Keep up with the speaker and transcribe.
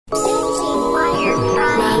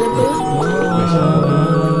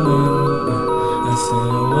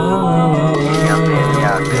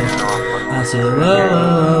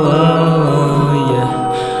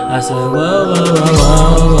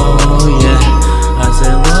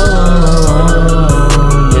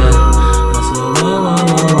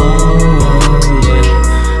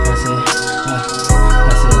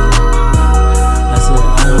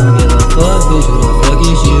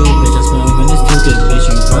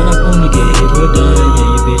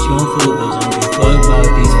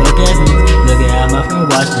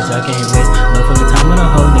bitch, I can't waste no fucking time on a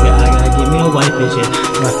hoe, nigga. I gotta get me a white bitch, yeah.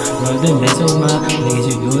 Run the mess with my niggas,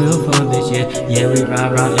 you doing your fun, bitch, yeah. Yeah, we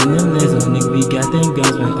ride in the lizzo, nigga, we got them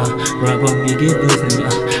guns, man. Run up, we get this, nigga.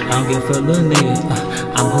 I don't give a fuck, little nigga.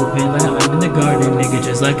 I'm hoping like I'm in the garden, nigga,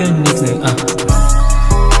 just like a Knicks, nigga.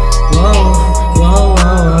 Whoa, whoa,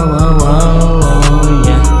 whoa, whoa, whoa, whoa,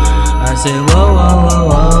 yeah. I said whoa, whoa, whoa,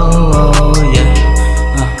 whoa, whoa, yeah.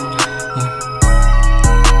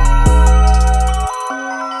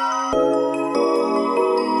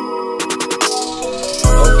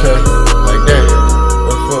 Okay, like that.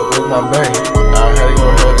 What the fuck with my bang?